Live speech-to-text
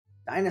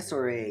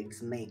Dinosaur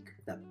eggs make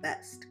the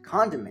best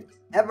condiment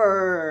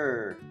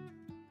ever!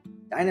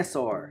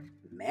 Dinosaur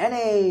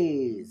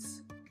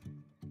Mayonnaise!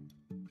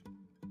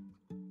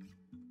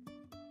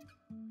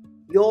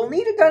 You'll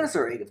need a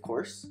dinosaur egg, of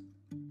course.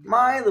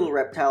 My little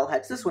reptile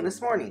hatched this one this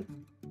morning.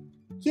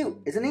 Cute,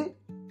 isn't he?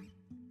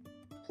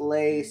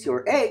 Place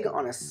your egg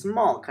on a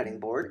small cutting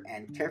board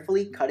and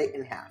carefully cut it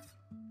in half.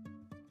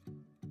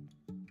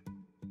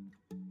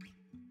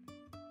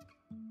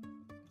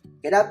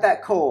 Get out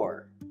that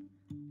core.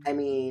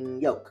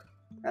 Yolk.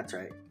 That's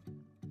right.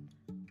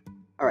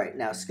 Alright,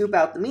 now scoop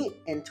out the meat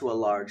into a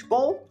large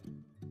bowl,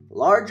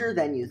 larger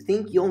than you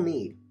think you'll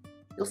need.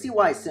 You'll see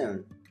why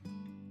soon.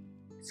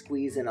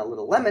 Squeeze in a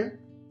little lemon.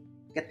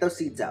 Get those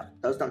seeds out.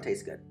 Those don't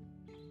taste good.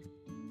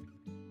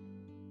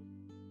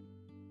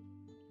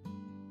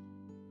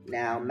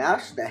 Now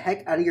mash the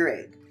heck out of your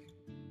egg.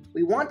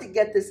 We want to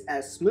get this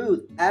as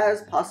smooth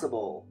as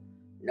possible.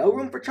 No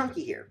room for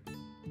chunky here.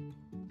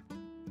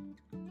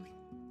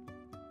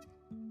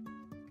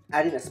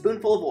 Add in a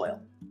spoonful of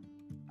oil.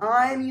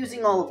 I'm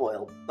using olive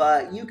oil,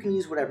 but you can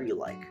use whatever you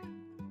like.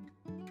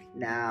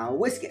 Now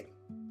whisk it.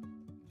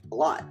 A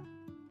lot.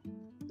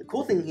 The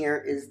cool thing here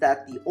is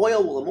that the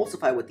oil will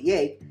emulsify with the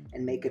egg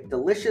and make a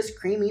delicious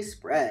creamy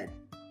spread.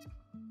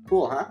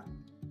 Cool, huh?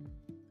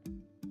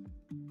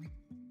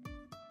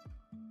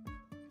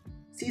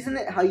 Season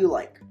it how you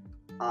like.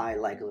 I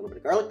like a little bit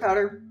of garlic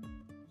powder,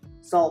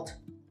 salt,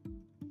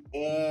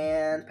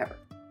 and pepper.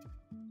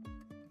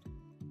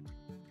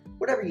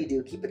 Whatever you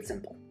do, keep it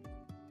simple.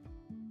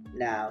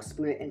 Now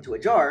spoon it into a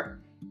jar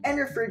and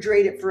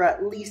refrigerate it for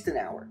at least an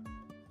hour.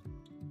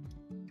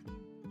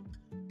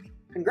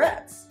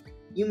 Congrats!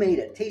 You made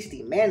a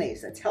tasty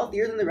mayonnaise that's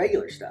healthier than the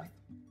regular stuff.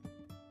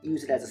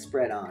 Use it as a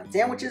spread on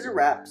sandwiches or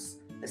wraps,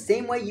 the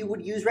same way you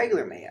would use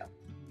regular mayo.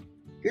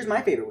 Here's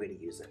my favorite way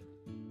to use it.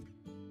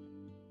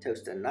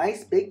 Toast a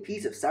nice big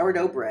piece of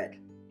sourdough bread.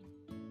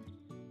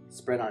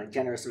 Spread on a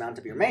generous amount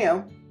of your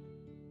mayo,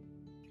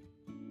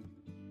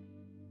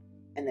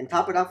 and then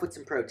top it off with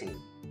some protein.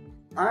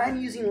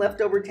 I'm using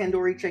leftover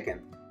tandoori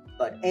chicken,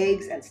 but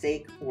eggs and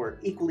steak work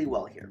equally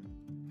well here.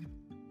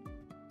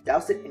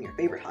 Douse it in your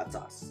favorite hot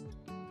sauce.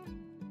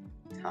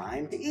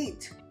 Time to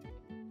eat!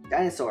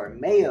 Dinosaur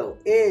mayo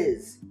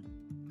is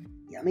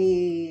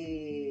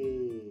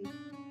yummy!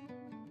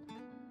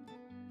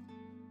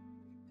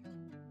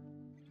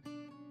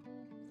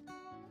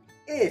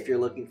 If you're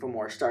looking for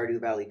more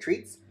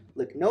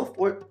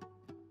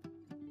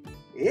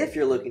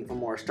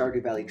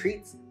Stardew Valley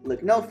treats,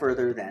 look no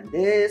further than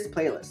this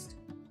playlist.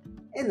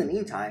 In the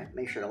meantime,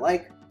 make sure to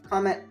like,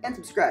 comment, and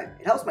subscribe.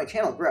 It helps my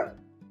channel grow.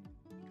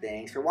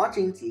 Thanks for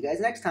watching. See you guys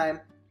next time.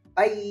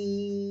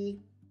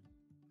 Bye!